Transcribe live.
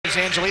as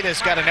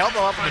Angelita's got an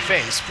elbow up in the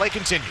face. Play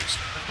continues.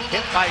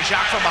 Hit by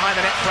Jacques from behind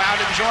the net. Crowd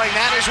enjoying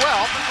that as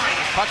well.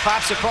 Puck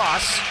pops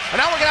across.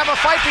 And now we're going to have a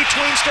fight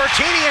between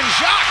Stortini and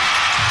Jacques.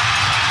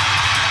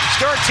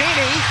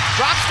 Stortini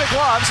drops the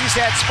gloves. He's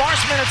had sparse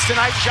minutes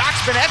tonight. Jacques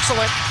been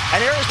excellent. And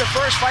here is the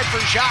first fight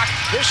for Jacques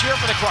this year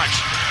for the Crunch.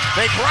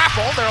 They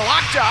grapple. They're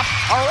locked up.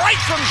 A right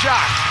from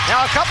Jacques.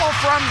 Now a couple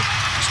from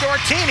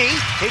Stortini.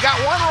 He got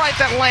one right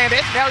that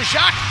landed. Now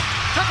Jacques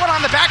took one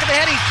on the back of the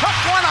head. He took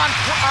one on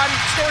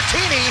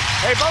Stortini.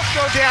 They both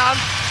go down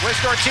with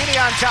Stortini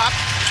on top.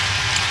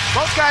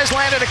 Both guys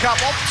landed a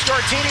couple.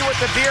 Stortini with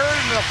the beard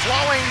and the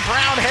flowing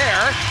brown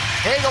hair.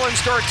 Hagel and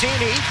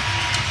Stortini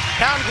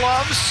pound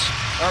gloves,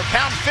 or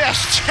pound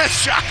fists.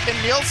 Jacques and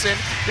Nielsen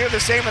do the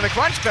same in the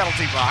Crunch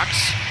penalty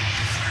box.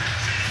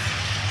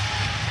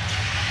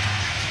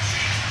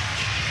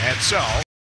 And so